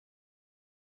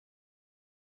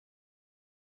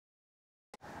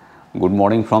Good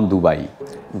morning from Dubai.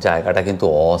 জায়গাটা কিন্তু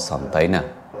awesome, তাই না?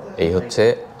 এই হচ্ছে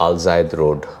আল জায়েদ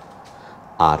রোড,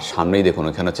 আর সামনেই দেখুন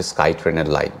এখানে হচ্ছে স্কাই ট্রেনের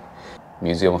লাইন,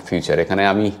 মিউজিয়াম অফ ফিউচার। এখানে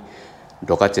আমি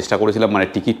ঢোকার চেষ্টা করেছিলাম, মানে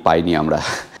টিকিট পাইনি আমরা,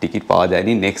 টিকিট পাওয়া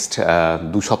যায়নি। নেক্সট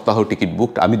 2 সপ্তাহ টিকিট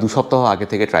বুকড, আমি 2 সপ্তাহ আগে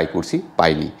থেকে ট্রাই করছি,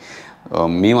 পাইনি।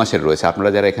 মে মাসের রয়েছে। আপনারা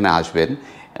যারা এখানে আসবেন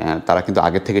তারা কিন্তু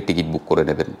আগের থেকে টিকিট বুক করে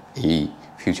নেবেন এই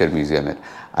ফিউচার মিউজিয়ামের।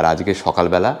 আর আজকে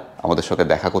সকালবেলা আমাদের সঙ্গে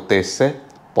দেখা করতে এসছে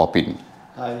পপিন।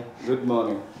 High, good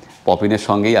morning. পপিনের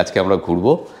সঙ্গেই আজকে আমরা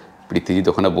ঘুরবো। পৃথ্বীজিৎ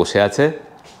ওখানে বসে আছে।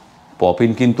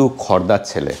 পপিন কিন্তু খর্দার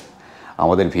ছেলে,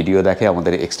 আমাদের ভিডিও দেখে,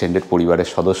 আমাদের এক্সটেন্ডেড পরিবারের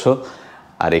সদস্য।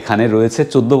 আর এখানে রয়েছে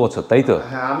 14 বছর, তাই তো?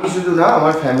 হ্যাঁ, আমি শুধু না,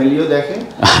 আমার ফ্যামিলিও দেখে।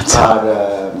 আর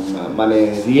মানে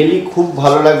রিয়েলি খুব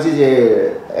ভালো লাগছে যে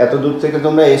এত দূর থেকে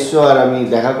তোমরা এসছো আর আমি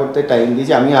দেখা করতে টাইম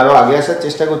দিয়েছি। আমি আরো আগে আসার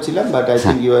চেষ্টা করছিলাম, but I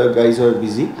think you guys R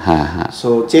busy. হ্যাঁ হ্যাঁ, সো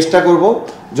চেষ্টা করব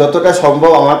যতটা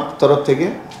সম্ভব আমার তরফ থেকে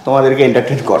তোমাদেরকে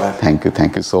এন্টারটেইন করার।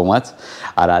 Thank you so much.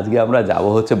 আর আজকে আমরা যাব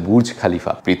হচ্ছে বুর্জ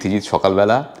খালিফা। পৃথ্বীজিৎ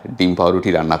সকালবেলা ডিম পাউরুটি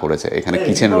রান্না করেছে, এখানে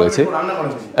কিচেন রয়েছে।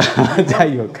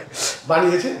 যাই হোক,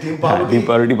 বানিয়েছে ডিম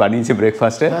পাউরুটি বানিয়েছে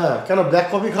ব্রেকফাস্টে। হ্যাঁ, কেন ব্ল্যাক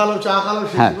কফি খালো, চা খালো,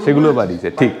 হ্যাঁ সেগুলো বানিয়েছে,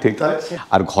 ঠিক।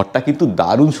 আর ঘরটা কিন্তু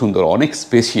দারুণ সুন্দর, অনেক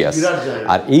স্পেশিয়াস।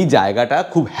 আর এই জায়গাটা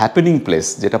খুব হ্যাপেনিং প্লেস,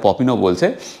 যেটা পপিনও বলছে।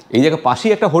 এই জায়গার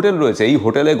পাশেই একটা হোটেল রয়েছে, এই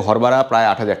হোটেলে ঘর ভাড়া প্রায়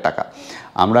 8,000 টাকা।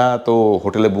 আমরা তো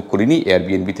হোটেলে বুক করিনি,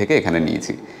 এয়ারবিএনবি থেকে এখানে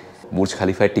নিয়েছি। বুর্জ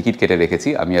খালিফায় টিকিট কেটে রেখেছি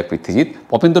আমি আর পৃথ্বীজিৎ।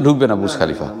 পপিন তো ঢুকবে না বুর্জ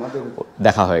খালিফা,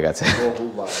 দেখা হয়ে গেছে।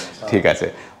 ঠিক আছে,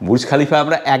 বুর্জ খালিফা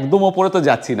আমরা একদম ওপরে তো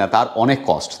যাচ্ছি না, তার অনেক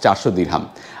কস্ট, 400 দিরহাম।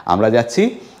 আমরা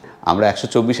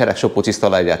 124 আর 125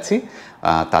 তলায় যাচ্ছি,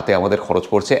 তাতে আমাদের খরচ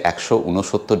পড়ছে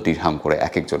 169 দিরহাম করে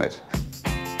এক একজনের।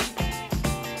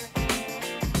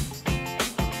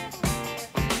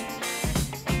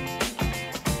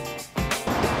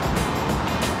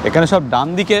 এখানে সব ডান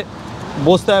দিকে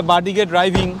বসতে হয়, বাঁ দিকে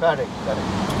ড্রাইভিং।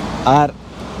 আর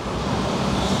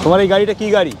তোমার এই গাড়িটা কি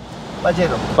গাড়ি?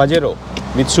 Pajero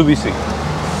Mitsubishi.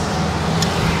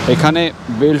 এখানে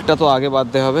বেল্টটা তো আগে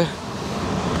বাঁধতে হবে।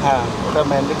 হ্যাঁ, ওটা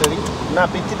ম্যান্ডেটরি না,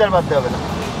 পিচ্চিটার বাদতে হবে না।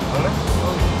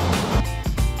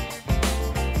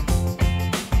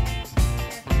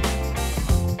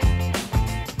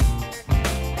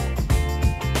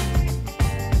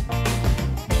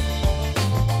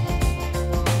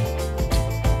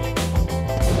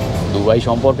 দুবাই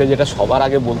সম্পর্কে যেটা সবার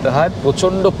আগে বলতে হয়,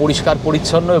 প্রচণ্ড পরিষ্কার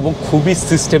পরিচ্ছন্ন এবং খুবই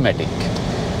সিস্টেম্যাটিক।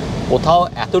 কোথাও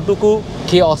এতটুকু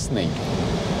কেয়স নেই,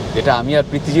 যেটা আমি আর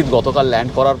পৃথ্বীজিৎ গতকাল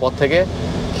ল্যান্ড করার পর থেকে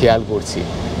খেয়াল করছি।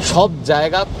 সব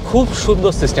জায়গা খুব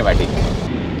সুন্দর সিস্টেম্যাটিক।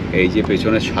 এই যে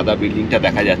পেছনে সাদা বিল্ডিংটা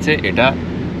দেখা যাচ্ছে, এটা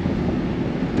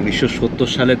 1970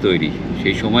 সালে তৈরি।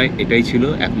 সেই সময় এটাই ছিল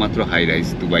একমাত্র হাই রাইজ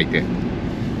দুবাইতে।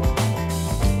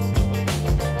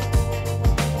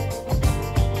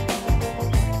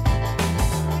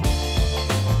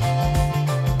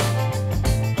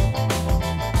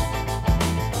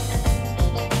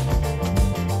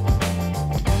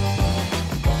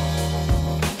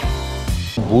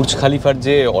 বুর্জ খালিফার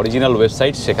যে অরিজিনাল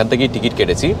ওয়েবসাইট, সেখান থেকেই টিকিট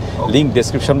কেটেছি, লিঙ্ক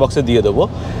ডেসক্রিপশন বক্সে দিয়ে দেবো।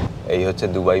 এই হচ্ছে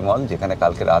দুবাই মল, যেখানে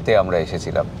কালকে রাতে আমরা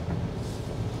এসেছিলাম।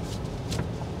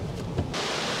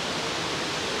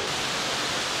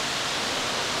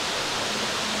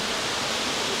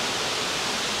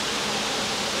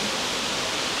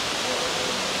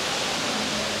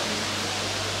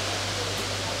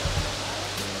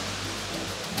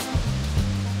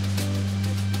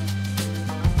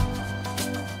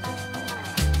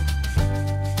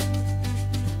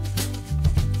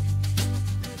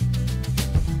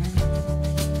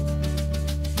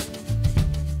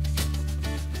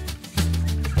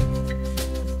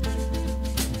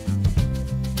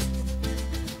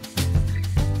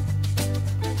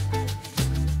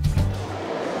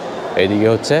 এদিকে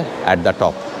হচ্ছে অ্যাট দ্য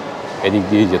টপ, এদিক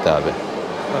দিয়েই যেতে হবে।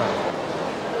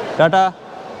 টাটা।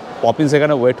 পপিন্স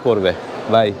এখানে ওয়েট করবে।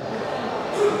 বাই।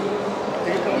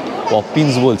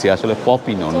 পপিন্স বলছি, আসলে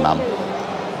পপিন ওর নাম,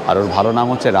 আর ওর ভালো নাম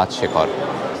হচ্ছে রাজশেখর।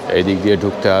 এই দিক দিয়ে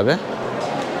ঢুকতে হবে।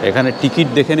 এখানে টিকিট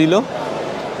দেখে নিল,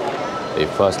 এই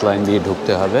ফার্স্ট লাইন দিয়ে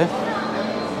ঢুকতে হবে।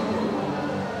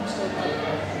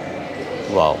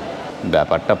 ওয়াও,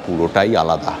 ব্যাপারটা পুরোটাই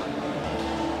আলাদা।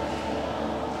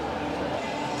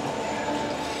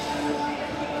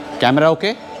 Camera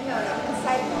okay?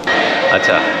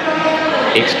 আচ্ছা,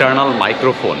 এক্সটার্নাল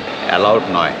মাইক্রোফোন অ্যালাউড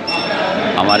নয়।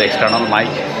 আমার এক্সটার্নাল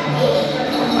মাইক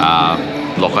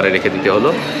লকারে রেখে দিতে হলো।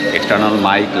 এক্সটার্নাল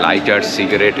মাইক, লাইটার,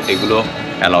 সিগারেট এগুলো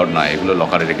অ্যালাউড নয়, এগুলো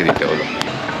লকারে রেখে দিতে হলো।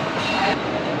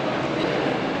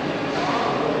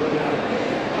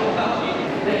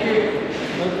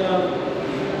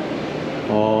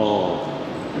 ও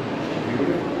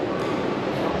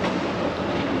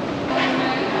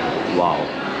ওয়াও,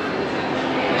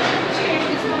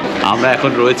 আমরা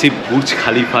এখন রয়েছি বুর্জ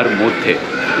খালিফার মধ্যে।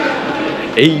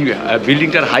 এই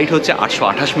বিল্ডিংটার হাইট হচ্ছে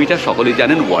 828 মিটার। সকলেই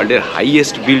জানেন ওয়ার্ল্ডের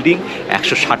হাইয়েস্ট বিল্ডিং।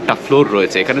 160টা ফ্লোর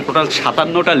রয়েছে। এখানে টোটাল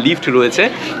 57টা লিফট রয়েছে।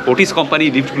 ওটিস কোম্পানি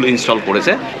লিফটগুলো ইনস্টল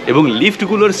করেছে এবং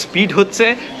লিফটগুলোর স্পিড হচ্ছে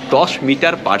 10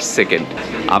 মিটার পার সেকেন্ড।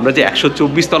 আমরা যে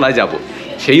 124 তলায় যাব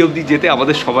সেই অবধি যেতে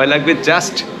আমাদের সময় লাগবে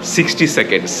জাস্ট 60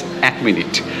 সেকেন্ডস, 1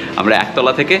 মিনিট। আমরা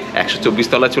একতলা থেকে 124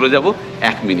 তলা চলে যাব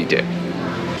 1 মিনিটে।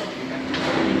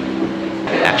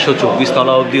 124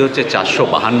 তলা অবধি হচ্ছে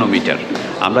 452 মিটার।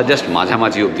 আমরা জাস্ট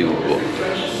মাঝামাঝি অবধি উঠব,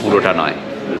 পুরোটা নয়।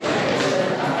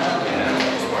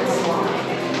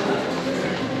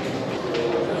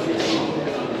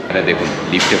 এখানে দেখুন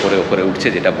লিফটে করে ওপরে উঠছে।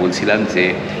 যেটা বলছিলাম যে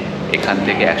এখান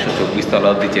থেকে 124 তলা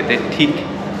অবধি যেতে ঠিক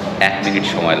 1 মিনিট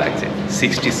সময় লাগছে,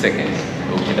 60 সেকেন্ড।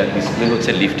 এবং যেটা ডিসপ্লে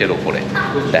হচ্ছে লিফটের ওপরে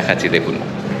দেখাচ্ছি, দেখুন।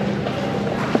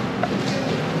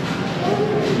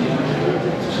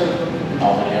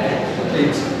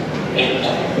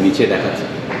 নিচে দেখাচ্ছে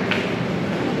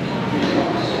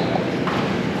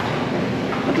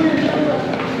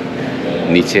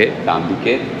নিচে ডান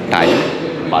দিকে টাইম,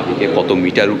 বাঁদিকে কত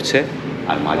মিটার উঠছে,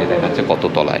 আর মাঝে দেখাচ্ছে কত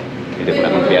তলায়। এটা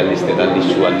এখন 42, 43,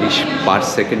 44 পার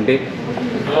সেকেন্ডে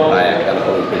প্রায় একটা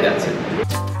করে উঠে যাচ্ছে।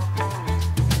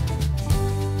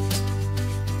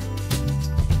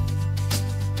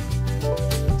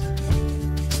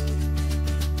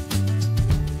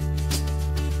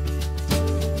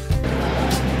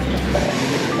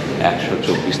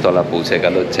 তলা পৌঁছে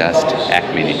গেল জাস্ট 1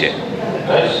 মিনিটে।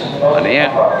 মানে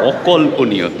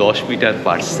অকল্পনীয়, 10 মিটার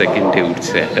পার সেকেন্ডে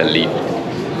উঠছে একটা লিফট,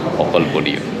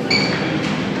 অকল্পনীয়।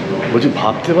 বলছি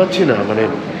ভাবতে পারছি না, মানে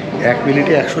 1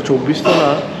 মিনিটে 124 তলা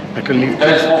একটা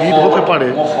লিফটের স্পিড হতে পারে,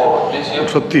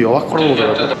 সত্যি অবাক করার মতো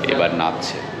ব্যাপার। এবার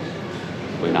নামছে,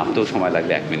 ওই নামতেও সময়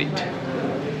লাগবে 1 মিনিট।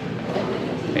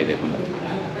 এই দেখুন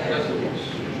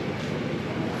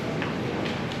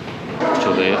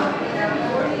চলে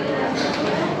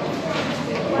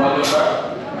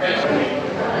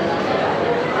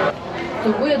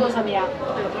总共有多少米啊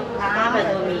800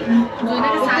多米，你那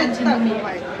个3000多米。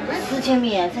 4000米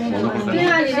，3000多米。对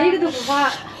啊，你那个都不花，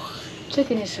这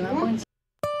给你10万不问题。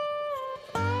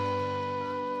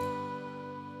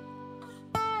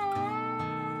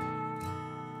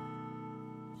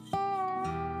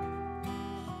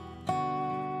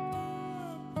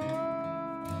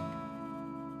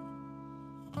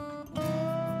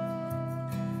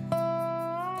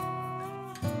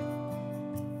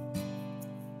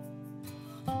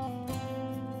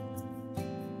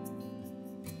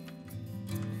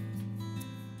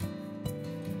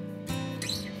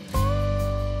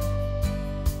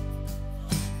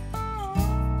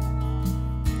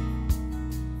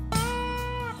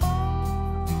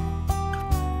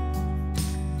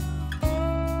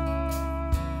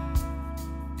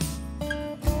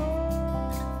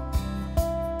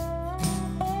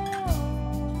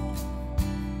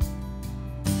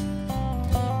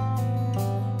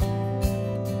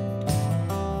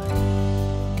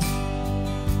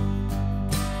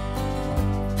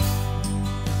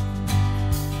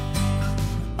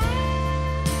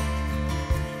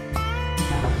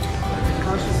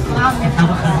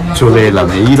চলে এলাম।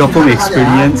 এইরকম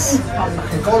এক্সপিরিয়েন্স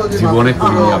জীবনে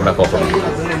করিনি আমরা কখনো।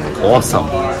 অসাম।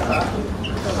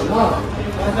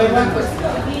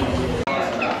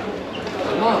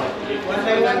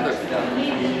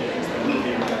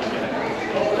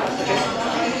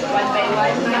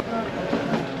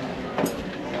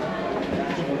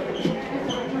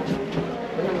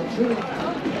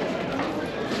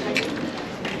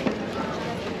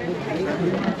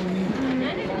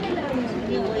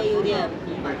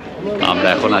 আমরা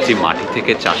এখন আছি মাটি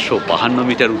থেকে 452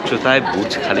 মিটার উচ্চতায়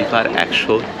বুর্জ খালিফার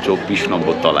 124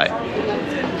 নম্বর তলায়।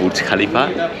 বুর্জ খালিফা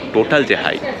টোটাল যে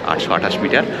হাইট 828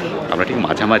 মিটার, আমরা ঠিক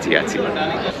মাঝামাঝি আছি।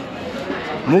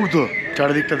 মুগ্ধ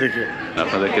চারিদিকটা দেখে।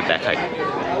 আপনাদেরকে দেখাই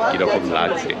কীরকম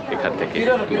লাগছে এখান থেকে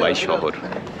দুবাই শহর।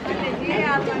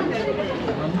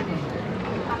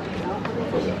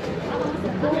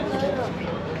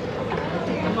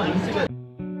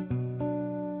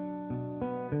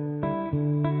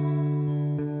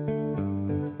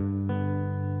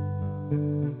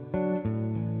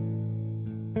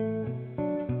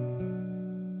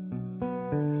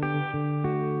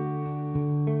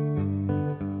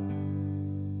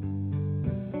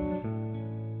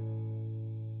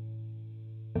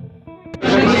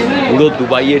 পুরো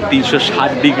দুবাইয়ের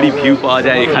 360 ডিগ্রি ভিউ পাওয়া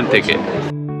যায় এখান থেকে।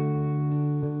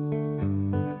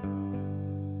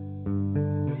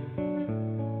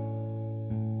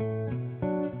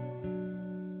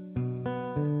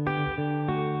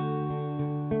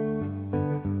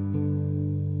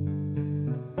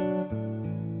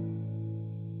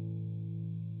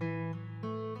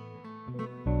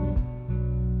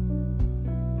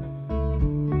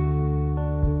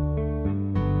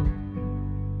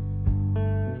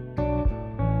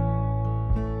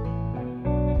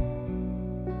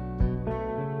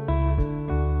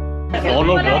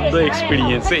 অনবদ্য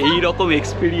এক্সপিরিয়েন্স, এইরকম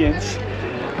এক্সপিরিয়েন্স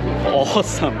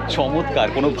অসাম, চমৎকার,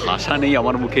 কোনো ভাষা নেই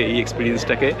আমার মুখে এই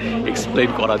এক্সপিরিয়েন্সটাকে এক্সপ্লেন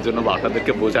করার জন্য বা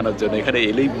আপনাদেরকে বোঝানোর জন্য। এখানে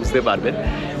এলেই বুঝতে পারবেন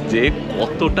যে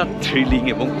কতটা থ্রিলিং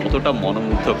এবং কতটা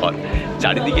মনোমুগ্ধকর।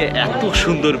 চারিদিকে এত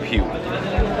সুন্দর ভিউ,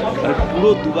 মানে পুরো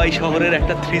দুবাই শহরের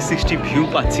একটা 360 ভিউ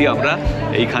পাচ্ছি আমরা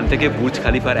এইখান থেকে, বুর্জ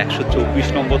খালিফার 124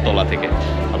 নম্বর তলা থেকে।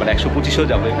 আবার 125ও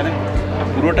যাবো, এখানে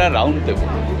পুরোটা রাউন্ড দেবো,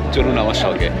 চলুন আমার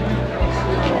সঙ্গে।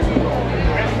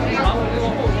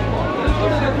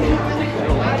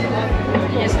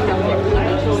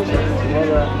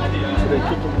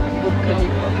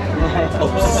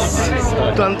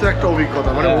 দুর্দান্ত একটা অভিজ্ঞতা,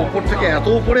 মানে ওপর থেকে এত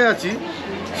উপরে আছি,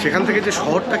 সেখান থেকে যে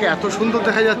শহরটাকে এত সুন্দর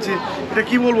দেখা যাচ্ছে, এটা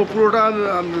কি বলবো, পুরোটা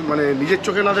মানে নিজের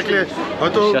চোখে না দেখলে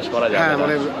হয়তো হ্যাঁ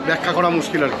মানে ব্যাখ্যা করা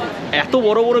মুশকিল আর কি। এত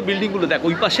বড় বড় বিল্ডিংগুলো দেখ,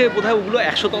 ওই পাশে বোধহয় ওগুলো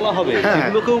 100 তলা হবে,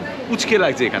 এগুলোকেও পুচকে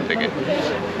লাগছে এখান থেকে,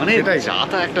 মানে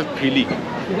যাতা একটা ফিলিং,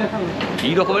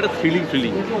 এইরকম একটা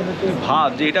ফিলিং। ভাব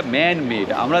যে এটা ম্যান মেড,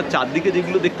 আমরা চারদিকে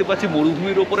যেগুলো দেখতে পাচ্ছি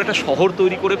মরুভূমির ওপর একটা শহর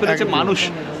তৈরি করে ফেলেছে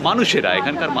মানুষেরা,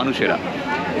 এখানকার মানুষেরা,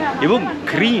 এবং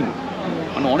গ্রিন,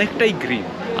 মানে অনেকটাই গ্রিন।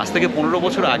 আজ থেকে 15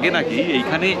 বছর আগে নাকি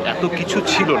এইখানে এত কিছু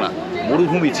ছিল না,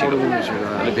 মরুভূমি ছিল।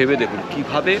 তাহলে ভেবে দেখুন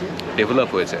কীভাবে ডেভেলপ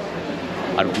হয়েছে।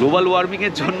 আর গ্লোবাল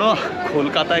ওয়ার্মিংয়ের জন্য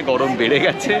কলকাতায় গরম বেড়ে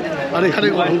গেছে, আর এখানে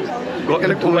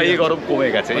দুবাইয়ে গরম কমে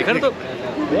গেছে। এখানে তো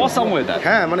অসাম ওয়েদার,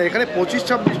 হ্যাঁ মানে এখানে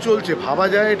 25-26 চলছে, ভাবা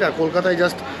যায় এটা। কলকাতায়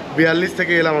জাস্ট 42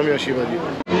 থেকে এলাম আমি আশীর্বাদী।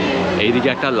 এইদিকে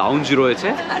একটা লাউঞ্জ রয়েছে,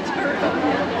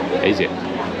 এই যে,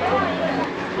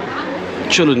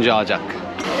 চলুন যাওয়া যাক।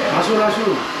 আসুন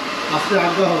আস্তে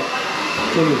আড্ডা হোক,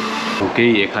 চলুন।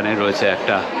 ওকেই এখানে রয়েছে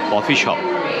একটা কফি শপ,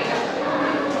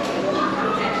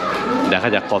 দেখা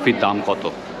যাক কফির দাম কত।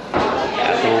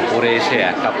 এত উপরে এসে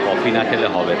এক কাপ কফি না খেলে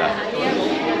হবে না,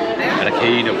 এটা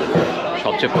খেয়েই নেব।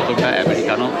 সবচেয়ে প্রথমটা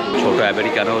আমেরিকানো, ছোট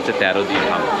আমেরিকানো হচ্ছে 13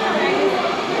 দিরহাম।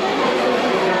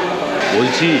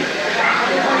 বলছি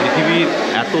পৃথিবীর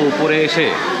এত উপরে এসে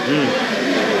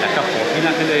এক কাপ কফি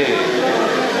না খেলে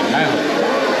অন্যায় হবে।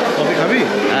 কফি খাবি?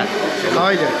 হ্যাঁ,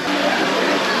 খাওয়াই যায়।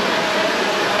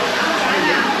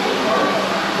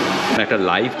 একটা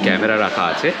লাইভ ক্যামেরা রাখা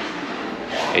আছে,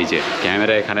 এই যে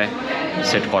ক্যামেরা এখানে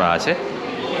সেট করা আছে।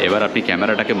 এবার আপনি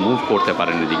ক্যামেরাটাকে মুভ করতে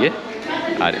পারেন এদিকে,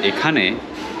 আর এখানে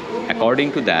অ্যাকর্ডিং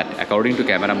টু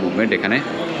ক্যামেরা মুভমেন্ট এখানে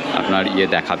আপনার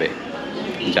দেখাবে,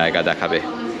 জায়গা দেখাবে,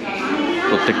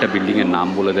 প্রত্যেকটা বিল্ডিংয়ের নাম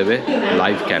বলে দেবে,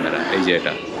 লাইভ ক্যামেরা। এই যে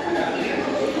এটা,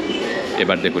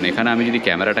 এবার দেখুন এখানে আমি যদি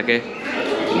ক্যামেরাটাকে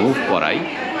মুভ করাই,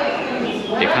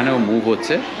 এখানেও মুভ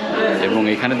হচ্ছে, এবং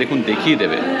এখানে দেখুন দেখিয়ে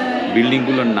দেবে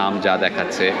বিল্ডিংগুলোর নাম যা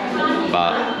দেখাচ্ছে, বা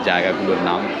জায়গাগুলোর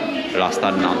নাম,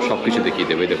 রাস্তার নাম, সব কিছু দেখিয়ে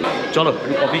দেবে। দেখুন, চলো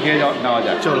একটু কফি খেয়ে নেওয়া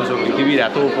যায়। চলো। পৃথিবীর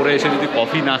এত উপরে এসে যদি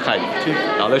কফি না খাই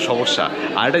তাহলে সমস্যা।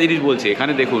 আর একটা জিনিস বলছি,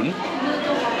 এখানে দেখুন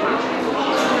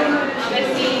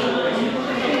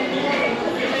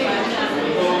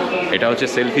এটা হচ্ছে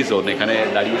সেলফি জোন, এখানে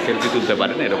দাঁড়িয়ে সেলফি তুলতে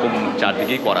পারেন, এরকম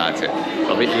চারদিকেই করা আছে।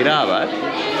 তবে এরা আবার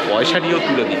পয়সা নিয়েও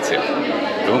তুলে দিচ্ছে,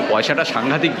 এবং পয়সাটা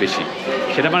সাংঘাতিক বেশি,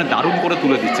 সেটা মানে দারুণ করে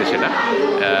তুলে দিচ্ছে। সেটা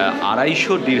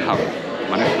 250 দিরহাম,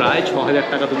 মানে প্রায় 6000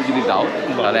 টাকা তুমি যদি দাও,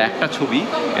 তাহলে একটা ছবি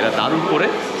এরা দারুণ করে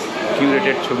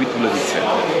কিউরেটেড ছবি তুলে দিচ্ছে,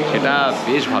 সেটা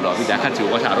বেশ ভালো। আমি দেখাচ্ছি, ও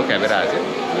পাশে আরও ক্যামেরা আছে।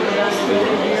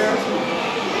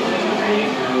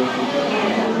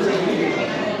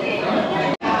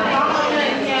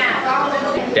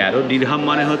 13 দিরহাম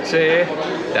মানে হচ্ছে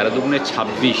 13 দুগুণে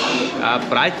 26,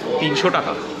 প্রায় 300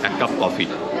 টাকা এক কাপ কফি।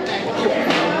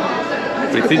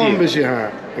 কম বেশি, হ্যাঁ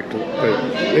একটু।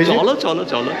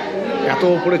 চলো এত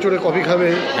উপরে চড়ে কফি খাবে,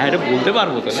 হ্যাঁ এটা বলতে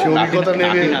পারবো তো,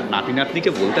 নাতি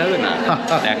নাতনিকে বলতে হবে না।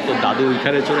 এক তো দাদু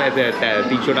ওইখানে চড়ে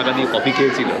 300 টাকা দিয়ে কফি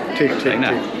খেয়েছিল, ঠিক তাই না?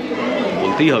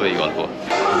 বলতেই হবে এই গল্প।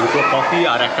 2 কফি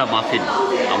আর একটা মাফিন,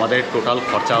 আমাদের টোটাল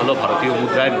খরচা হলো ভারতীয়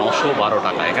মুদ্রায় 912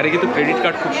 টাকা। এখানে কিন্তু ক্রেডিট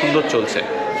কার্ড খুব সুন্দর চলছে,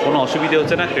 কোনো অসুবিধে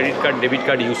হচ্ছে না credit card, debit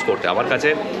card use করতে। আমার কাছে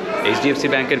HDFC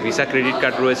ব্যাংকের ভিসা ক্রেডিট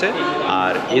কার্ড রয়েছে,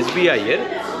 আর SBI এর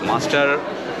মাস্টার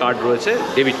কার্ড রয়েছে,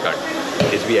 ডেবিট কার্ড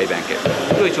SBI ব্যাংকের,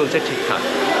 দুটোই চলছে ঠিকঠাক।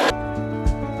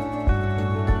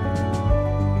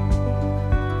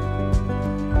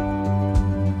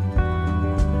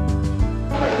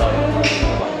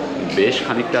 বেশ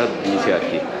খানিকটা দিয়েছে আর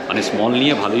কি, মানে স্মল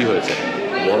নিয়ে ভালোই হয়েছে,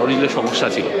 বড় নিলে সমস্যা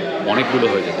ছিল, অনেকগুলো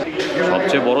হয়ে যেত।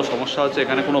 সবচেয়ে বড় সমস্যা হচ্ছে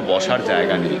এখানে কোনো বসার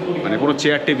জায়গা নেই, মানে কোনো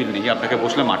চেয়ার টেবিল নেই, আপনাকে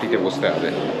বসলে মাটিতে বসতে হবে।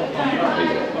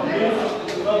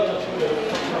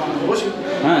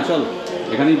 হ্যাঁ চল,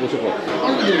 এখানেই বসে পড়।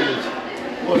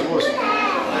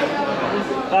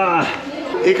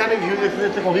 এখানে ভিউ দেখতে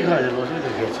দেখতে কফি খাওয়া যাবে,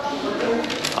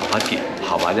 আবার কি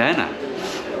ভাবা যায় না,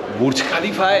 বুর্জ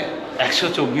খালিফায়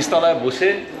 124 তলায় বসে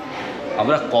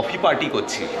আমরা কফি পার্টি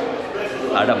করছি,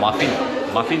 আর একটা মাফিন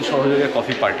মাফিন সহযোগে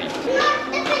কফি পার্টি।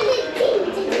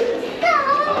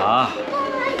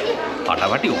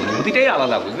 ফাটাফাটি অনুভূতিটাই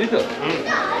আলাদা, বুঝলি তো?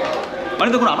 মানে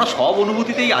দেখুন, আমরা সব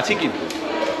অনুভূতিতেই আছি, কিন্তু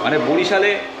মানে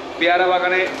বরিশালে পেয়ারা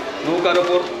বাগানে নৌকার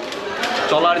ওপর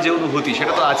চলার যে অনুভূতি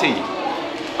সেটা তো আছেই।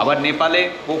 আবার নেপালে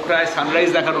পোখরায় সানরাইজ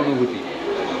দেখার অনুভূতি,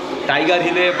 টাইগার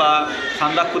হিলে বা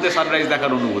সান্দাকফুতে সানরাইজ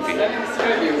দেখার অনুভূতি,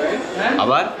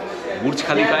 আবার বুর্জ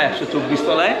খালিফায় 124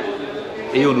 তলায়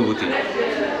এই অনুভূতি,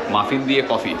 মাফিন দিয়ে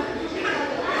কফি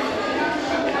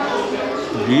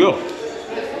দিও।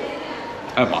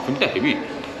 হ্যাঁ, মাফিনটা হেভি,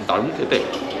 দারুণ খেতে।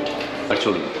 আর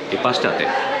চলুন, এ পাশটাতে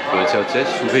রয়েছে হচ্ছে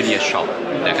সুভেনিয়ার শপ,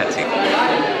 দেখাচ্ছি।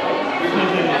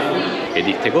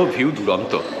 এদিক থেকেও ভিউ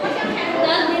দুরন্ত।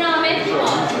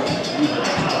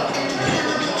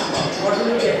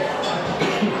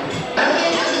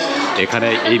 এখানে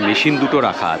এই মেশিন দুটো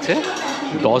রাখা আছে,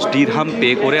 10 দিরহাম পে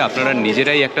করে আপনারা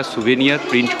নিজেরাই একটা সুভেনিয়ার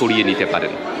প্রিন্ট করিয়ে নিতে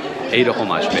পারেন। এই রকম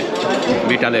আসবে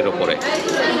মেটালের ওপরে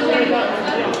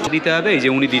দিতে হবে। এই যে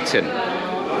উনি দিচ্ছেন,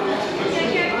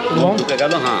 गया।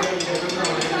 हाँ,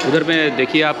 उधर में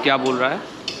देखिए आप क्या बोल रहा है।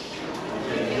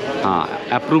 हाँ,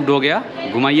 अप्रूव्ड हो गया,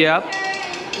 घुमाइए आप।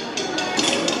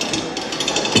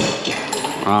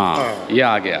 हाँ, ये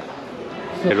आ गया।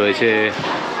 রয়েছে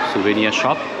সুভেনিয়ার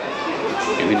শপ,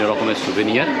 বিভিন্ন রকমের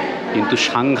সুভেনিয়ার, কিন্তু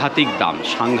সাংঘাতিক দাম,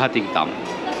 সাংঘাতিক দাম।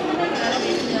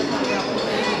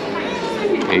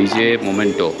 এই যে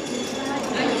মোমেন্টো,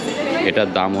 এটার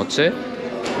দাম হচ্ছে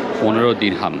 15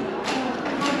 দিরহাম,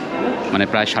 মানে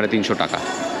প্রায় 350 টাকা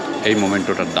এই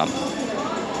মোমেন্টোটার দাম।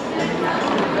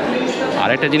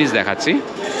 আরেকটা জিনিস দেখাচ্ছি,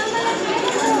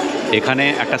 এখানে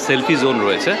একটা সেলফি জোন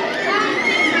রয়েছে।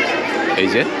 এই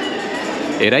যে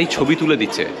এরাই ছবি তুলে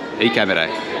দিচ্ছে এই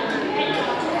ক্যামেরায়,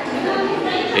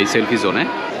 এই সেলফি জোনে,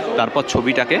 তারপর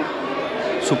ছবিটাকে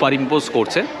সুপার ইম্পোজ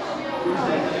করছে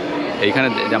এইখানে।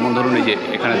 যেমন ধরুন এই যে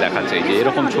এখানে দেখাচ্ছে, এই যে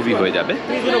এরকম ছবি হয়ে যাবে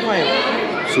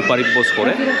সুপার ইম্পোজ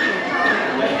করে।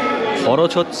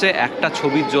 খরচ হচ্ছে একটা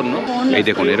ছবির জন্য, এই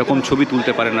দেখুন এরকম ছবি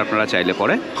তুলতে পারেন আপনারা চাইলে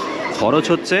পরে। খরচ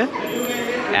হচ্ছে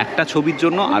একটা ছবির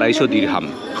জন্য 250 দিরহাম,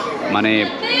 মানে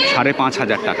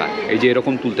 5,500 টাকা। এই যে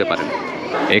এরকম তুলতে পারেন।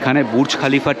 এখানে বুর্জ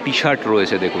খালিফার টি শার্ট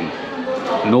রয়েছে, দেখুন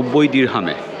 90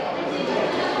 দিরহামে।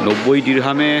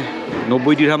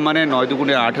 90 দিরহাম মানে 9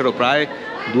 দুগুণে 18, প্রায়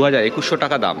 2100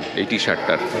 টাকা দাম এই টি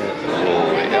শার্টটার।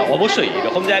 অবশ্যই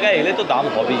এরকম জায়গায় এলে তো দাম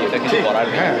হবেই, এটা কিছু করার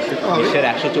নেই। বিশ্বের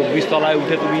 124 তলায়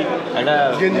উঠে তুমি একটা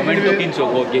মোমেন্টো কিনছো,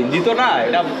 গেঞ্জি তো না,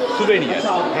 এটা সুভেনিয়ার,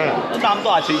 দাম তো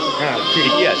আছেই।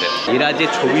 ঠিকই আছে। এরা যে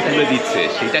ছবি তুলে দিচ্ছে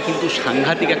সেটা কিন্তু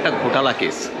সাংঘাতিক একটা ঘোটালা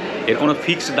কেস, এর কোনো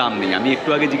ফিক্সড দাম নেই। আমি একটু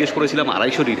আগে জিজ্ঞেস করেছিলাম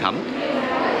 250 দিরহাম,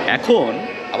 এখন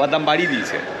আবার দাম বাড়িয়ে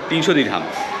দিয়েছে 300 দিরহাম।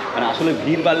 মানে আসলে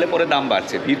ভিড় বাড়লে পরে দাম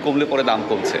বাড়ছে, ভিড় কমলে পরে দাম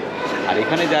কমছে। আর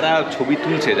এখানে যারা ছবি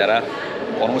তুলছে, যারা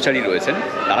কর্মচারী রয়েছেন,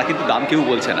 তারা কিন্তু দাম কেউ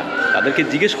বলছে না, তাদেরকে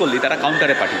জিজ্ঞেস করলেই তারা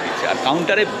কাউন্টারে পাঠিয়ে দিচ্ছে, আর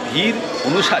কাউন্টারে ভিড়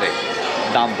অনুসারে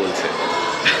দাম বলছে।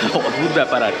 অদ্ভুত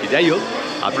ব্যাপার আর কি। যাই হোক,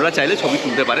 আপনারা চাইলে ছবি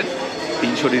তুলতে পারেন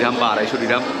 300 দিরহাম বা 250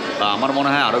 দিরহাম, বা আমার মনে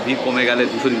হয় আরও ভিড় কমে গেলে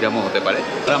 200 দিরহামও হতে পারে।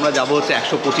 আর আমরা যাবো হচ্ছে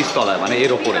 125 তলায়, মানে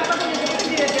এর ওপরে।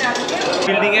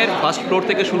 বিল্ডিংয়ের ফার্স্ট ফ্লোর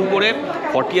থেকে শুরু করে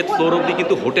 40th ফ্লোর অবধি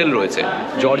কিন্তু হোটেল রয়েছে,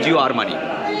 জর্জিও আরমানি।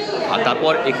 আর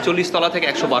তারপর 41 তলা থেকে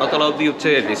 112 তলা অবধি হচ্ছে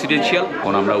রেসিডেন্সিয়াল।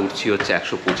 এখন আমরা উঠছি হচ্ছে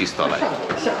 125 তলায়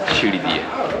সিঁড়ি দিয়ে।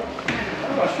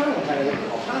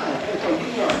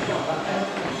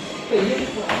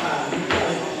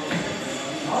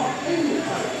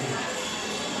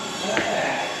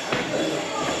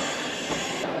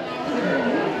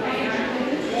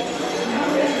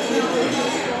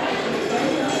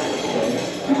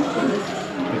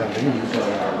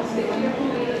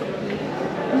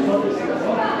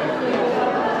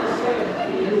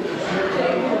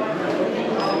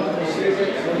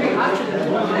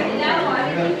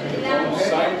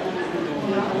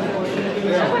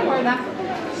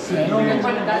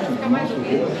 Fica mais o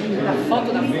quê? Da foto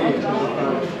da foto?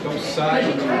 Então sai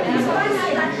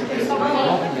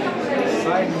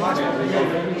mais.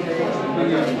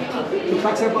 Tu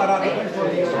tá separado para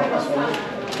escolher.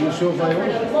 E o senhor vai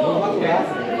hoje? Vamos madrugar.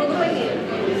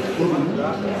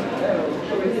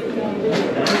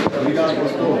 Obrigado,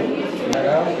 pastor.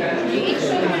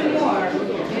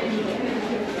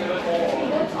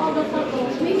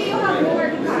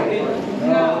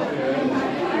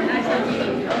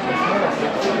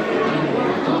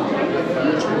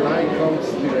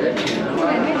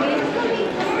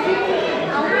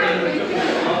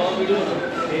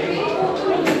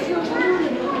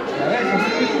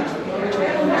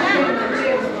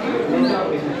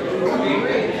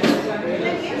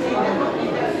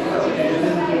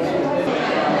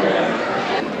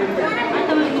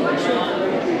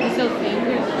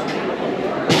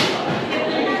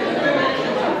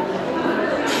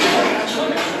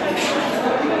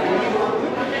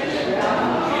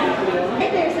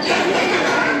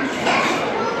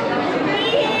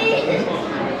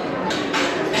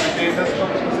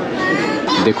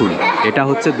 দেখুন এটা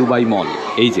হচ্ছে দুবাই মল,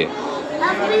 এই যে।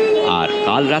 আর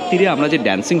কাল রাত্রিরে আমরা যে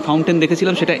ড্যান্সিং ফাউন্টেন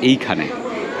দেখেছিলাম সেটা এইখানে,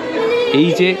 এই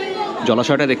যে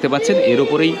জলাশয়টা দেখতে পাচ্ছেন এর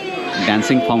ওপরেই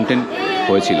ড্যান্সিং ফাউন্টেন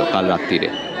হয়েছিল কাল রাত্রিরে।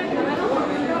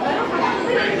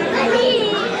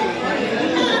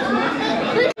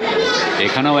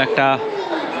 এখানেও একটা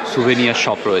সুভেনিয়ার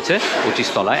শপ রয়েছে 25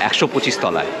 তলায়, 125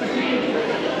 তলায়।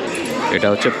 এটা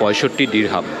হচ্ছে 65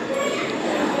 দিরহাম,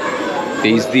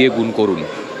 23 দিয়ে গুণ করুন।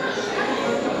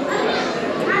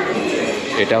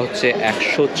 এটা হচ্ছে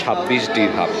 126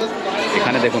 দিরহাম।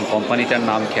 এখানে দেখুন কোম্পানিটার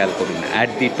নাম খেয়াল করুন, অ্যাট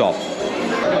দি টপ।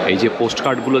 এই যে পোস্ট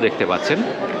কার্ডগুলো দেখতে পাচ্ছেন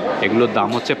এগুলোর দাম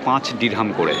হচ্ছে 5 দিরহাম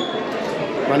করে।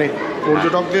 মানে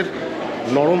পর্যটকদের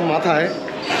নরম মাথায়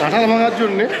কাঁঠাল ভাঙার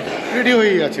জন্যে রেডি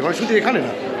হয়ে যাচ্ছে, মানে শুধু এখানে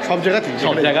না, সব জায়গাতেই,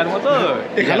 সব জায়গার মতো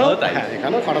এখানেও তাই। হ্যাঁ,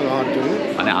 এখানেও কাঁঠাল ভাঙার জন্য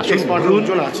মানে আসুন,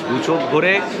 জন আছে। দু চোখ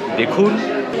ভরে দেখুন,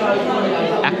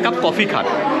 এক কাপ কফি খান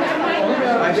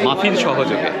মাফিন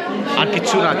সহযোগে, আর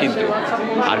কিচ্ছু না, কিন্তু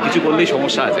আর কিছু করলেই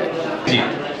সমস্যা আছে। জি,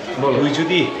 তুই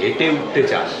যদি হেঁটে উঠতে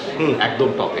চাস একদম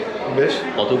টপে, বেশ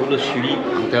কতগুলো সিঁড়ি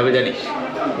উঠতে হবে জানিস?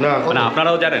 না, মানে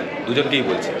আপনারাও জানেন, দুজনকেই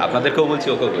বলছি, আপনাদেরকেও বলছি,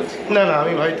 ওকেও বলছি। না না,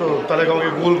 আমি ভাই তো তাহলে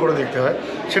আমাকে গুগল করে দেখতে হয়,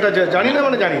 সেটা জানি না,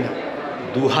 মানে জানি না।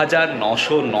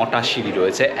 2909টা সিঁড়ি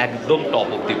রয়েছে একদম টপ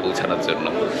অব্দি পৌঁছানোর জন্য।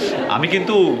 আমি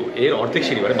কিন্তু এর অর্ধেক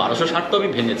সিঁড়ি, মানে 1260 তো আমি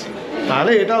ভেঙেছি।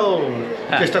 তাহলে এটাও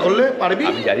চেষ্টা করলে পারবি।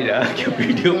 আমি জানি না কেউ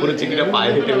ভিডিও করেছে কিনা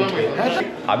পায়ে হেঁটে উঠে,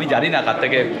 আমি জানি না কার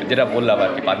থেকে, যেটা বললাম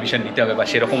আর কি, পারমিশন নিতে হবে বা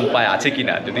সেরকম উপায় আছে কি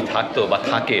না। যদি থাকতো বা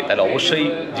থাকে তাহলে অবশ্যই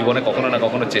জীবনে কখনো না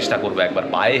কখনো চেষ্টা করবো একবার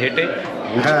পায়ে হেঁটে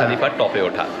বুর্জ খলিফার টপে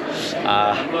ওঠা।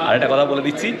 আর একটা কথা বলে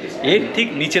দিচ্ছি, এর ঠিক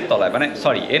নিচের তলায়, মানে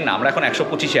সরি এর না, আমরা এখন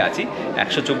 125-এ আছি,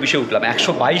 124-এ উঠলাম,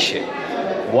 122-এ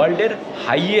ওয়ার্ল্ডের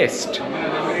হাইয়েস্ট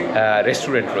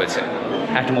রেস্টুরেন্ট রয়েছে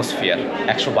অ্যাটমসফিয়ার,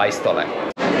 122 তলায়।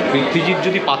 পৃথ্বীজিৎ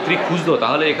যদি পাত্রী খুঁজতো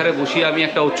তাহলে এখানে বসিয়ে আমি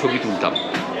একটা ওর ছবি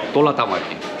তোলাতাম আর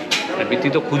কি। পৃথ্বী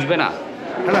তো খুঁজবে না।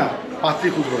 হ্যাঁ না, পাত্রী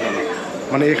খুঁজবো না,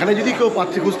 মানে এখানে যদি কেউ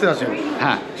পাত্রী খুঁজতে আসেন,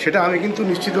 হ্যাঁ, সেটা আমি কিন্তু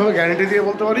নিশ্চিতভাবে গ্যারান্টি দিয়ে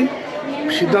বলতে পারি,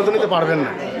 সিদ্ধান্ত নিতে পারবেন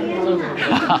না।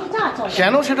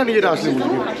 কেন সেটা নিজেরা আসলে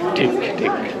বুঝবে। ঠিক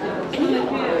ঠিক।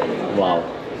 ওয়াও,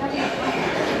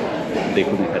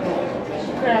 দেখুন এখানে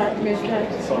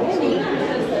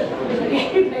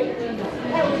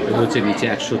এটা হচ্ছে নিচে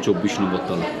 124 নম্বর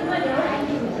তলা।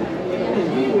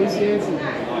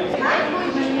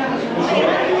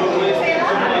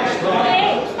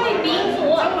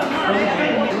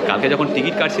 কালকে যখন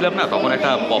টিকিট কাটছিলাম না, তখন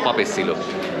একটা পপ আপ এসেছিল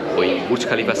ওই বুর্জ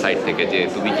খলিফা সাইড থেকে, যে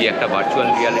তুমি কি একটা ভার্চুয়াল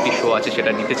রিয়ালিটি শো আছে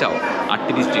সেটা নিতে চাও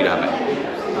 38 দিরহামে।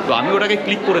 তো আমি ওটাকে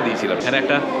ক্লিক করে দিয়েছিলাম। এখানে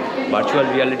একটা ভার্চুয়াল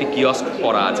রিয়ালিটি কিয়স্ক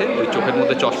করা আছে, ওই চোখের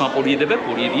মধ্যে চশমা পরিয়ে দেবে,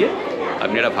 পরিয়ে দিয়ে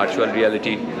আপনি একটা ভার্চুয়াল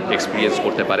রিয়ালিটি এক্সপিরিয়েন্স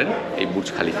করতে পারেন এই বুর্জ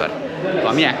খলিফার। তো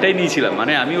আমি একটাই নিয়েছিলাম,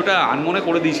 মানে আমি ওটা আনমনে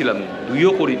করে দিয়েছিলাম,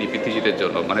 দুইও করিনি পৃথ্বীজিতের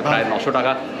জন্য, মানে প্রায় 900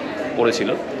 টাকা পড়েছিল।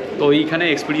 তো এইখানে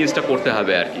এক্সপিরিয়েন্সটা করতে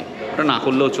হবে আর কি, ওটা না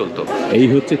করলেও চলতো। এই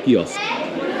হচ্ছে কিয়স্ক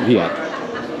ভিআর।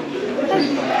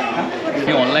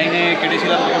 আমি অনলাইনে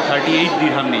কেটেছিলাম তখন 38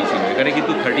 দিরহাম নিয়েছিল, এখানে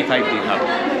কিন্তু 35 দিরহাম,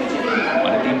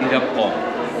 মানে 3 দিরহাম কম।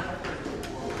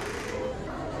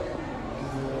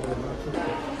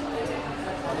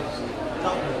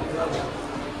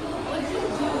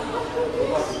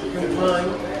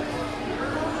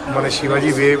 মানে শিবাজি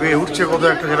বেয়ে বেয়ে উঠছে কত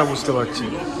একটা, যেটা বুঝতে পারছি।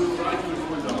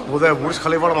 বোধহয় বুর্জ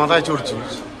খলিফার মাথায় চড়ছি।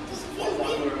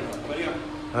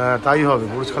 হ্যাঁ তাই হবে,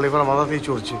 বুর্জ খলিফার মাথাতেই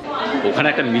চড়ছি। ওখানে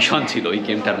একটা মিশন ছিল ওই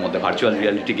গেমটার মধ্যে, ভার্চুয়াল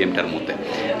রিয়ালিটি গেমটার মধ্যে।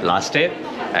 লাস্টে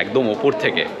একদম ওপর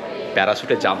থেকে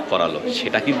প্যারাশুটে জাম্প করালো,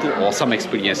 সেটা কিন্তু অসাম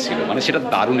এক্সপিরিয়েন্স ছিল, মানে সেটা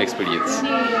দারুণ এক্সপিরিয়েন্স,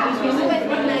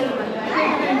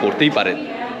 করতেই পারেন।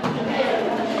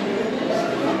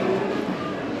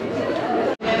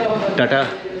 টাটা,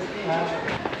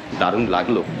 দারুণ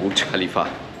লাগলো বুর্জ খলিফা।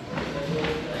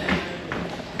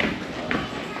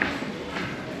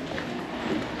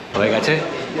 হয়ে গেছে,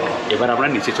 এবার আমরা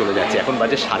নিচে চলে যাচ্ছি। এখন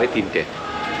বাজে 3:30,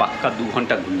 পাক্কা 2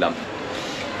 ঘন্টা ঘুরলাম।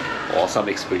 Awesome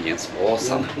experience,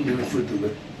 awesome.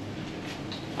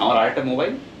 আমার আরেকটা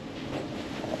মোবাইল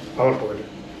আমার পকেটে।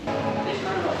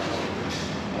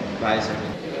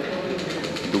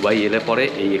 দুবাই এলে পরে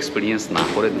এই এক্সপিরিয়েন্স না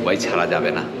করে দুবাই ছাড়া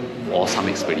যাবে না। Awesome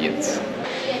experience.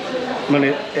 মানে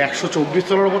 124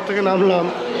 তলার উপর থেকে নামলাম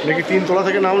নাকি 3 তলা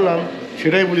থেকে নামলাম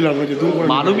সেটাই বুঝলাম না, যে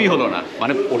মালুমই হলো না,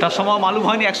 মানে ওঠার সময় মালুম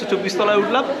হয়নি 124 তলায়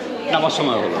উঠলাম, নামার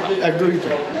সময় হলো না। একদমই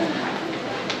তাই।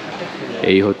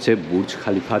 এই হচ্ছে বুর্জ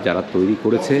খলিফা যারা তৈরি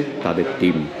করেছে তাদের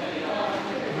টিম।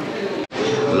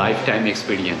 লাইফ টাইম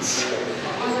এক্সপিরিয়েন্স,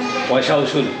 পয়সা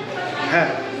উসুল। হ্যাঁ,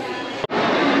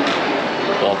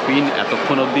 পপিন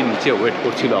এতক্ষণ অবধি নিচে ওয়েট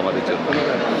করছিল আমাদের জন্য।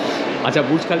 আচ্ছা,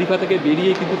 বুর্জ খলিফা থেকে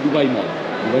বেরিয়ে কিন্তু দুবাই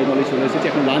মলে চলে এসেছি।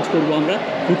 এখন লাঞ্চ করবো আমরা,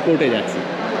 ফুড কোর্টে যাচ্ছি।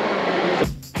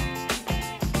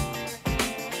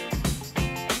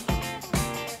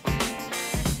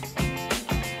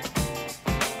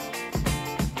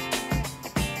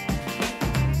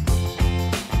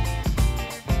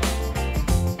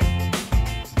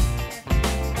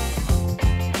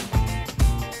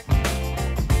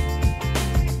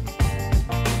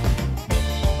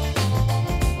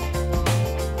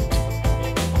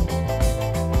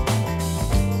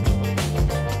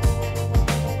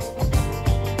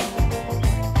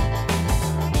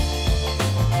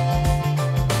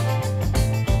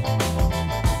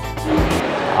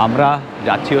 আমরা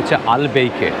যাচ্ছি হচ্ছে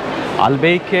আলবেইকে।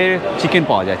 আলবেইকে চিকেন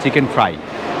পাওয়া যায়, চিকেন ফ্রাই,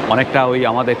 অনেকটা ওই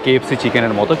আমাদের KFC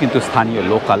চিকেনের মতো, কিন্তু স্থানীয়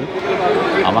লোকাল।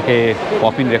 আমাকে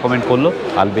পপিন রেকমেন্ড করলো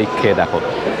আলবেইক খেয়ে দেখো।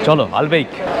 চলো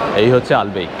আলবেইক। এই হচ্ছে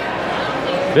আলবেইক,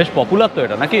 বেশ পপুলার তো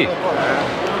এটা নাকি?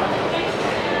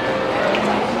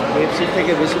 KFC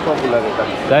থেকে বেশি পপুলার এটা,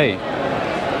 তাই?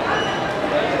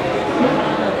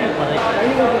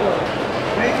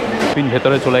 পপিন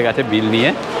ভেতরে চলে গেছে বিল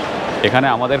নিয়ে। এখানে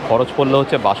আমাদের খরচ পড়লো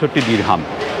হচ্ছে 62 দিরহাম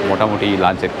মোটামুটি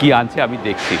লাঞ্চের। কি আনছে আমি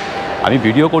দেখছি, আমি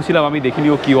ভিডিও করছিলাম, আমি দেখিনি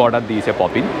ও কী অর্ডার দিয়েছে।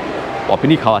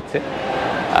 পপিনই খাওয়াচ্ছে।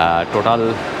 টোটাল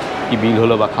কি বিল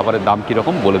হলো বা খাবারের দাম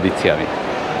কীরকম বলে দিচ্ছি আমি।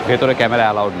 ভেতরে ক্যামেরা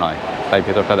অ্যালাউড নয়, তাই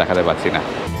ভেতরটা দেখাতে পারছি না।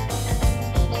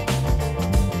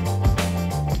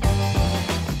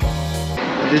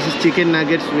 This is chicken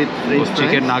nuggets with French fries.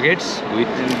 Chicken nuggets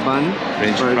with bun,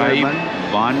 French burger fry, bun.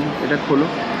 বান, এটা খোলো।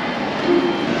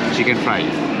 Chicken fry.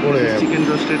 Chicken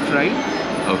roasted fry.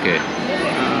 Okay,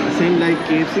 Same like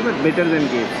KFC but better than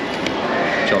KFC.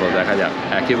 চলো দেখা যাক।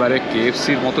 একেবারে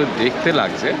KFCর মতো দেখতে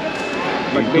লাগছে,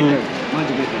 But কিন্তু better,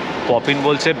 much better. পপিন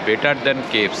বলছে বেটার দেন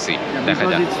KFC। দেখা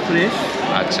Because যাক। it's fresh,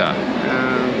 আচ্ছা,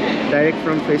 direct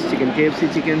from fresh chicken. KFC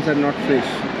chickens are not fresh.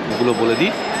 এগুলো বলে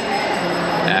দিই।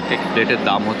 এক এক প্লেটের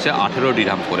দাম হচ্ছে 18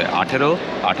 দিরহাম করে।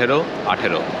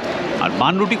 18। আর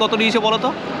বান রুটি কত নিয়েছে বলো তো?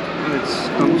 It's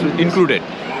comes with ইনক্লুডেড,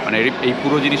 মানে এই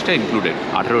পুরো জিনিসটা ইনক্লুডেড,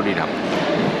 18 দিরহাম।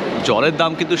 জলের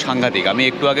দাম কিন্তু সাংঘাতিক। আমি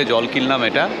একটু আগে জল কিনলাম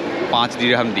এটা 5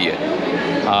 দিরহাম দিয়ে,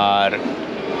 আর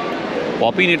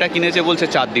পপিন এটা কিনেছে বলছে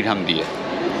 4 দিরহাম দিয়ে।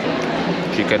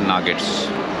 চিকেন নাগেটস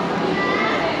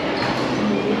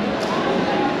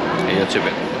এই হচ্ছে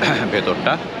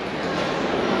ভেতরটা।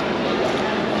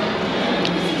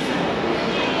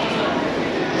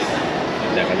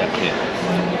 দেখা যাচ্ছে।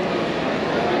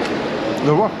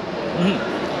 দেবো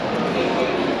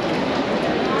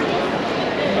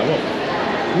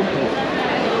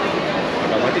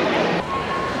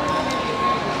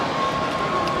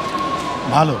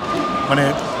ভালো, মানে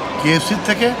KFCর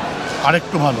থেকে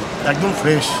আরেকটু ভালো, একদম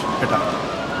ফ্রেশ এটা।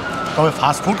 তবে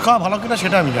ফাস্ট ফুড খাওয়া ভালো কিনা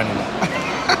সেটা আমি জানি না।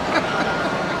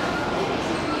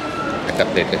 একটা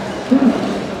প্লেটে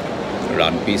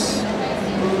রান পিস,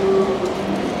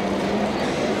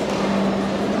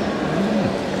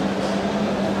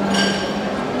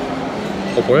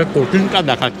 ওপরে কোটিংটা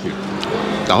দেখাচ্ছি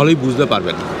তাহলেই বুঝতে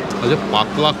পারবেন। আচ্ছা,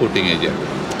 পাতলা কোটিং এই যে,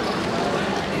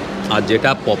 আর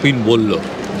যেটা পপিন বলল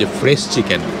যে ফ্রেশ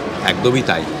চিকেন, একদমই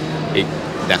তাই। এই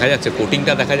দেখা যাচ্ছে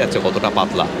কোটিংটা, দেখা যাচ্ছে কতটা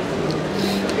পাতলা।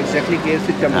 exactly KFC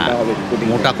টা মোটা হবে,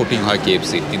 মোটা কোটিং হয়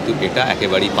KFC, কিন্তু এটা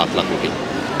একেবারেই পাতলা কোটিং।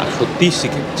 আর সত্যিই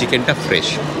চিকেনটা ফ্রেশ,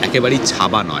 একেবারেই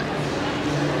ছাবা নয়।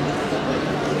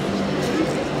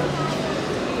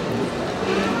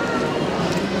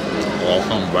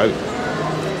 অসম ভাই,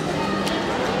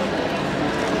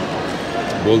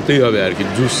 বলতেই হবে আর কি,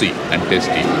 জুসি অ্যান্ড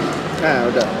টেস্টি। হ্যাঁ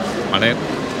ওটা মানে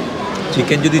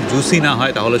চিকেন যদি জুসি না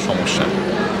হয় তাহলে সমস্যা,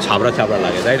 ছাবড়া ছাবড়া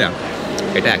লাগে, তাই না?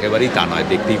 এটা একেবারেই তা নয়,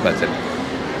 দেখতেই পাচ্ছেন।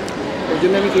 ওই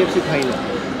জন্য আমি KFC খাই না।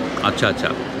 আচ্ছা আচ্ছা,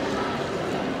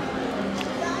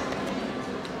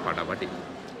 ফাটাফাটি।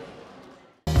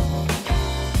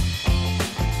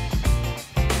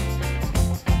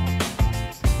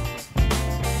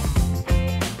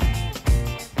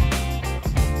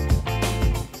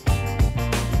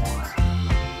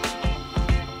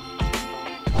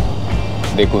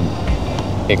 দেখুন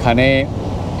এখানে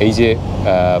এই যে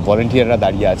ভলেন্টিয়াররা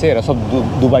দাঁড়িয়ে আছে, এরা সব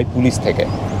দুবাই পুলিশ থেকে।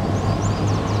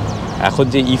 এখন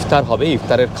যে ইফতার হবে,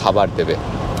 ইফতারের খাবার দেবে,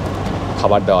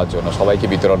 খাবার দেওয়ার জন্য সবাইকে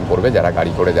বিতরণ করবে যারা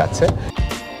গাড়ি করে যাচ্ছে।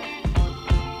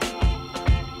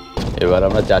 এবার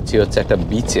আমরা যাচ্ছি হচ্ছে একটা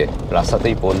বিচে,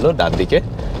 রাস্তাতেই পড়লো ডান দিকে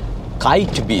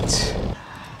কাইট বিচ।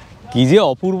 কি যে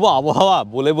অপূর্ব আবহাওয়া,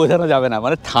 বলে বোঝানো যাবে না,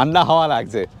 মানে ঠান্ডা হাওয়া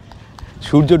লাগছে,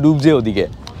 সূর্য ডুবছে ওদিকে।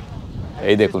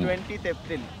 এই দেখুন, 20th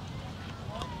April।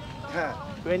 হ্যাঁ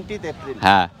 20th April।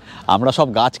 হ্যাঁ, আমরা সব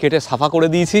গাছ কেটে সাফা করে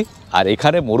দিয়েছি, আর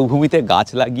এখানে মরুভূমিতে গাছ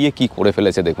লাগিয়ে কি করে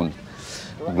ফেলেছে দেখুন।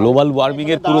 গ্লোবাল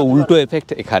ওয়ার্মিংয়ের পুরো উল্টো এফেক্ট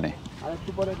এখানে।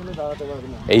 আরেকটু পরে এখানে দাঁড়াতে পারবে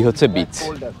না। এই হচ্ছে বিচ।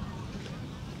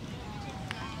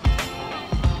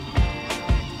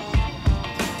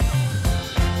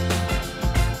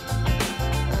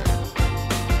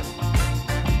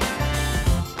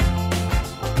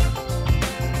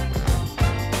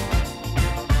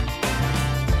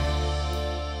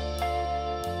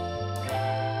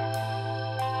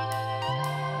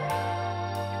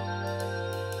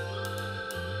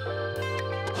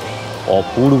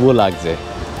 অপূর্ব লাগছে,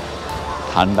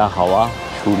 ঠান্ডা হাওয়া,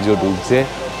 সূর্য ডুবছে,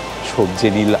 সবজে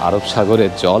নীল আরব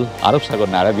সাগরের জল, আরব সাগর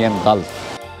না, আরাবিয়ান গালফ।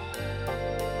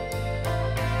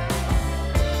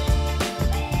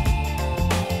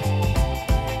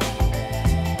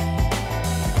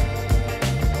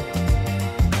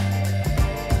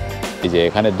 যে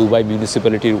এখানে দুবাই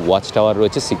মিউনিসিপ্যালিটির ওয়াচ টাওয়ার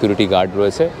রয়েছে, সিকিউরিটি গার্ড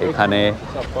রয়েছে এখানে,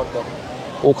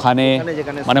 ওখানে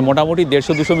মানে মোটামুটি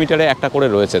 150-200 মিটারে একটা করে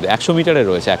রয়েছে, 100 মিটারে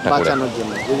রয়েছে একটা করে।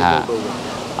 হ্যাঁ,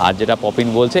 আর যেটা পপিন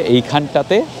বলছে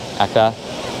এইখানটাতে একটা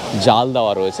জাল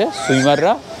দেওয়া রয়েছে,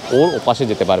 সুইমাররা ওর ওপাশে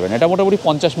যেতে পারবেন। এটা মোটামুটি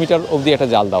 50 মিটার অবধি একটা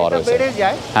জাল দেওয়া রয়েছে।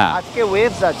 হ্যাঁ, আজকে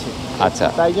ওয়েভস আছে, আচ্ছা,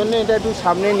 তাই জন্য এটা একটু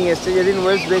সামনে নিয়ে এসছে, যেদিন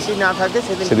ওয়েভস বেশি না থাকে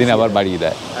সেদিন আবার বাড়িয়ে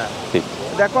দেয়। ঠিক,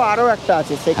 দেখো আরো একটা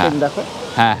আছে সেকেন্ড, দেখো।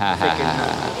 হ্যাঁ হ্যাঁ হ্যাঁ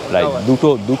হ্যাঁ, রাইট,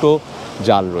 দুটো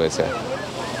জাল রয়েছে।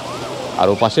 আর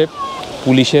ওপাশে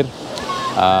পুলিশের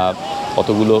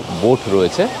কতগুলো বোট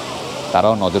রয়েছে,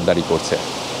 তারাও নজরদারি করছে,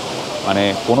 মানে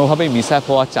কোনোভাবেই মিসঅ্যাপ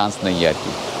হওয়ার চান্স নেই আর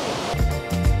কি।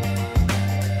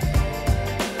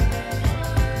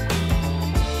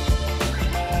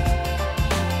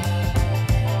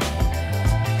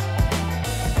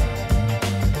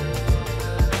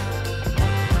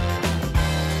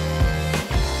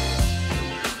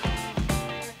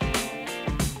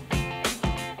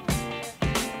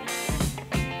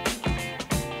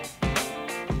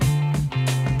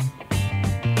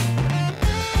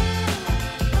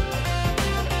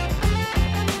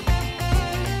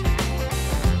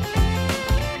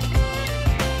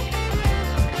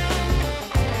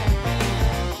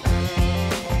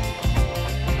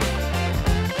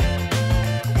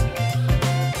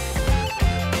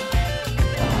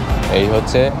 এই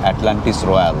হচ্ছে অ্যাটলান্টিস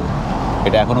রয়্যাল,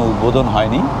 এটা এখনো উদ্বোধন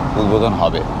হয়নি, উদ্বোধন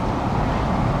হবে।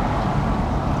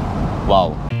 ওয়াও,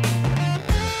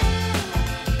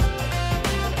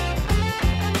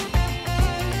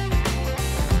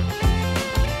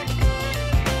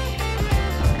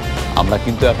 আমরা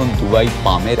কিন্তু এখন দুবাই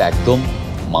পামের একদম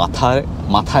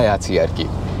মাথায় আছি আর কি,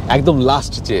 একদম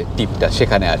লাস্ট যে টিপটা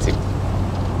সেখানে আছি।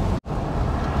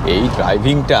 এই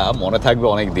ড্রাইভিংটা মনে থাকবে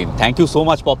অনেক দিন। থ্যাংক ইউ সো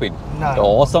মাচ পপিন,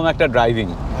 অসম একটা ড্রাইভিং,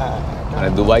 মানে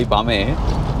দুবাই পামে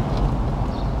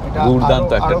দুর্দান্ত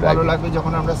একটা ড্রাইভিং। ভালো লাগবে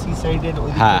যখন আমরা সি সাইডের,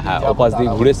 হ্যাঁ হ্যাঁ, ওপাশ দিয়ে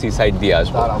ঘুরে সি সাইড দিয়ে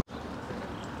আসবো।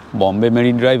 বম্বে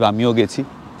মেরিন ড্রাইভ আমিও গেছি,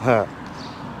 হ্যাঁ,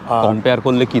 কম্পেয়ার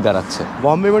করলে কি দাঁড়াচ্ছে?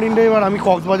 বম্বে মেরিন ড্রাইভ আর আমি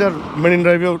কক্সবাজার মেরিন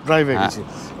ড্রাইভে গেছি,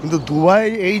 কিন্তু দুবাই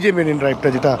এই যে মেরিন ড্রাইভটা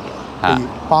যেটা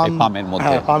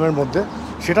পামের মধ্যে,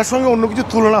 সেটার সঙ্গে অন্য কিছু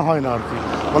তুলনা হয় না আর কি,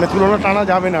 মানে তুলনা টানা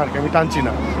যাবে না আর কি, আমি টানছি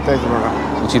না, তাই তুলনা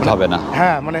উচিত হবে না।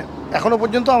 হ্যাঁ, মানে এখনো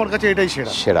পর্যন্ত আমার কাছে এটাই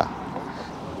সেরা।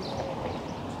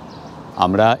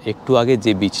 আমরা একটু আগে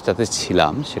যে বিচটাতে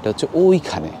ছিলাম সেটা হচ্ছে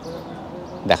ওইখানে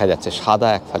দেখা যাচ্ছে সাদা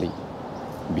এক ফালি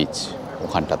বিচ,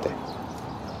 ওখানটাতে।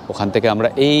 ওখান থেকে আমরা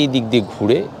এই দিক দিয়ে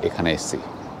ঘুরে এখানে এসেছি।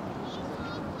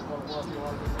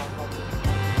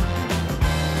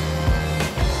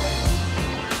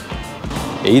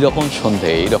 এই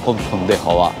রকম সন্ধে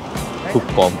হওয়া খুব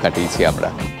কম কাটিয়েছি আমরা।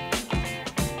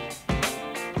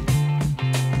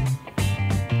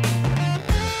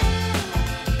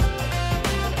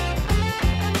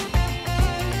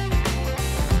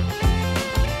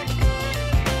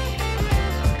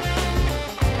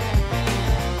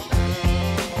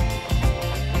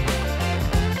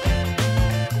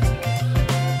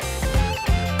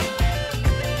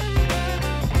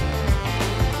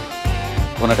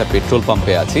 এখন একটা পেট্রোল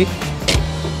পাম্পে আছি,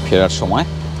 ফেরার সময়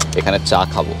এখানে চা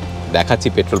খাবো, দেখাচ্ছি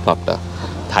পেট্রোল পাম্পটা।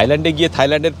 থাইল্যান্ডে গিয়ে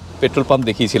থাইল্যান্ডের পেট্রোল পাম্প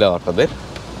দেখিয়েছিলাম আপনাদের,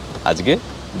 আজকে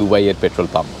দুবাইয়ের পেট্রোল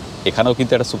পাম্প। এখানেও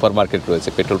কিন্তু একটা সুপার মার্কেট রয়েছে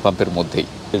পেট্রোল পাম্পের মধ্যেই,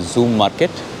 জুম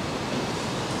মার্কেট।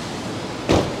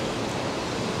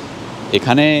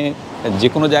 এখানে যে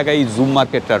কোনো জায়গায় জুম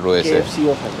মার্কেটটা রয়েছে,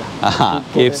 হ্যাঁ,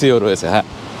 কেএফসিও রয়েছে। হ্যাঁ,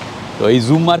 তো এই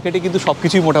জুম মার্কেটে কিন্তু সব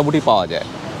কিছুই মোটামুটি পাওয়া যায়।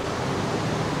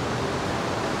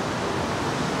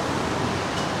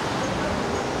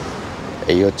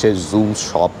 এই হচ্ছে জুম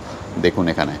শপ, দেখুন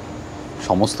এখানে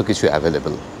সমস্ত কিছু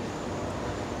অ্যাভেলেবল।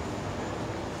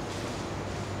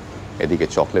 এদিকে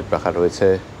চকলেট রাখা রয়েছে,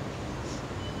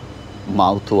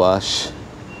 মাউথ ওয়াশ,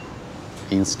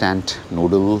 ইনস্ট্যান্ট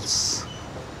নুডলস,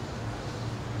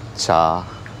 চা,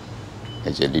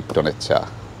 এই যে লিপটনের চা,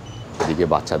 এদিকে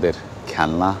বাচ্চাদের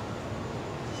খেলনা,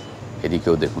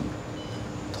 এদিকেও দেখুন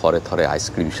থরে থরে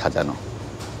আইসক্রিম সাজানো,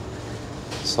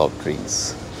 সফট ড্রিঙ্কস,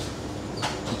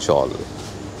 জল,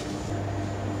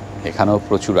 এখানেও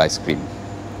প্রচুর আইসক্রিম।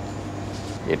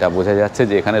 এটা বোঝা যাচ্ছে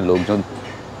যে এখানে লোকজন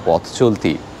পথ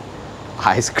চলতি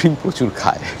আইসক্রিম প্রচুর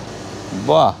খায়।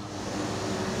 বাহ,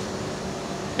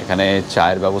 এখানে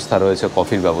চায়ের ব্যবস্থা রয়েছে,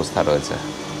 কফির ব্যবস্থা রয়েছে।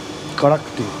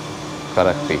 কড়াকটি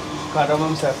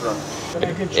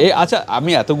এই আচ্ছা,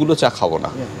 আমি এতগুলো চা খাবো না,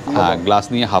 হ্যাঁ, গ্লাস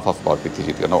নিয়ে হাফ পাওয়ার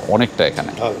পৃথিবীতে, কেন অনেকটা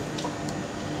এখানে।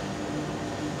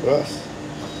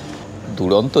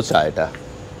 দুরন্ত চা এটা।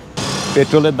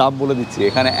 পেট্রোলের দাম বলে দিচ্ছি,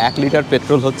 এখানে 1 লিটার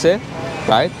পেট্রোল হচ্ছে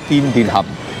প্রায় 3 দিরহাম,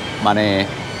 মানে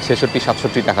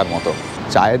 66-67 টাকার মতো।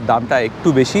 চায়ের দামটা একটু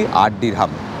বেশি, 8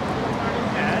 দিরহাম।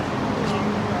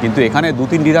 কিন্তু এখানে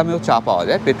 2-3 দিরহামেও চা পাওয়া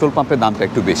যায়, পেট্রোল পাম্পের দামটা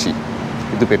একটু বেশি,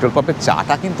 কিন্তু পেট্রোল পাম্পের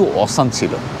চাটা কিন্তু অসাম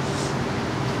ছিল।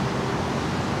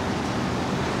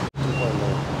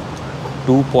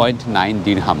 2.9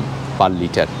 দিরহাম পার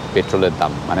লিটার পেট্রোলের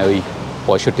দাম, মানে ওই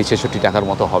 65-66 টাকার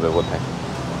মতো হবে বোধ হয়।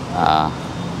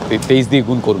 23 দিয়ে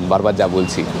গুণ করুন, বারবার যা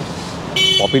বলছি।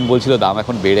 পপিন বলছিল দাম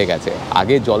এখন বেড়ে গেছে,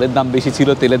 আগে জলের দাম বেশি ছিল,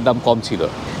 তেলের দাম কম ছিল,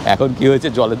 এখন কি হয়েছে,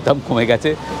 জলের দাম কমে গেছে,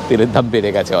 তেলের দাম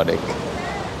বেড়ে গেছে অনেক।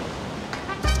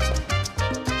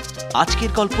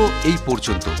 আজকের গল্প এই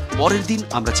পর্যন্ত। পরের দিন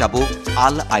আমরা যাব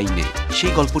আল আইনে,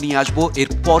 সেই গল্প নিয়ে আসবো এর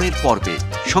পরের পর্বে।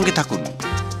 সঙ্গে থাকুন।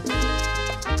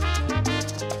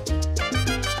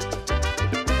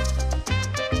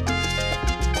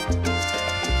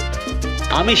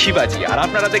 আমি শিবাজি, আর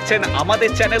আপনারা দেখছেন আমাদের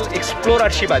চ্যানেল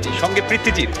এক্সপ্লোরার শিবাজি, সঙ্গে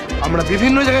পৃথ্বীজিৎ। আমরা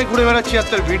বিভিন্ন জায়গায় ঘুরে বেড়াচ্ছি আর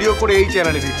তার ভিডিও করে এই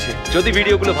চ্যানেলে দিচ্ছি। যদি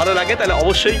ভিডিওগুলো ভালো লাগে তাহলে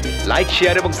অবশ্যই লাইক,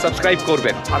 শেয়ার এবং সাবস্ক্রাইব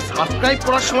করবেন। আর সাবস্ক্রাইব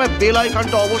করার সময় বেল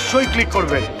আইকনটা অবশ্যই ক্লিক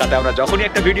করবেন, তাতে আমরা যখনই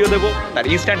একটা ভিডিও দেবো তার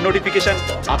ইনস্ট্যান্ট নোটিফিকেশন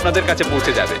আপনাদের কাছে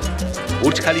পৌঁছে যাবে।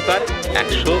 বুর্জ খালিফার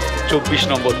 124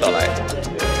 নম্বর তলায়।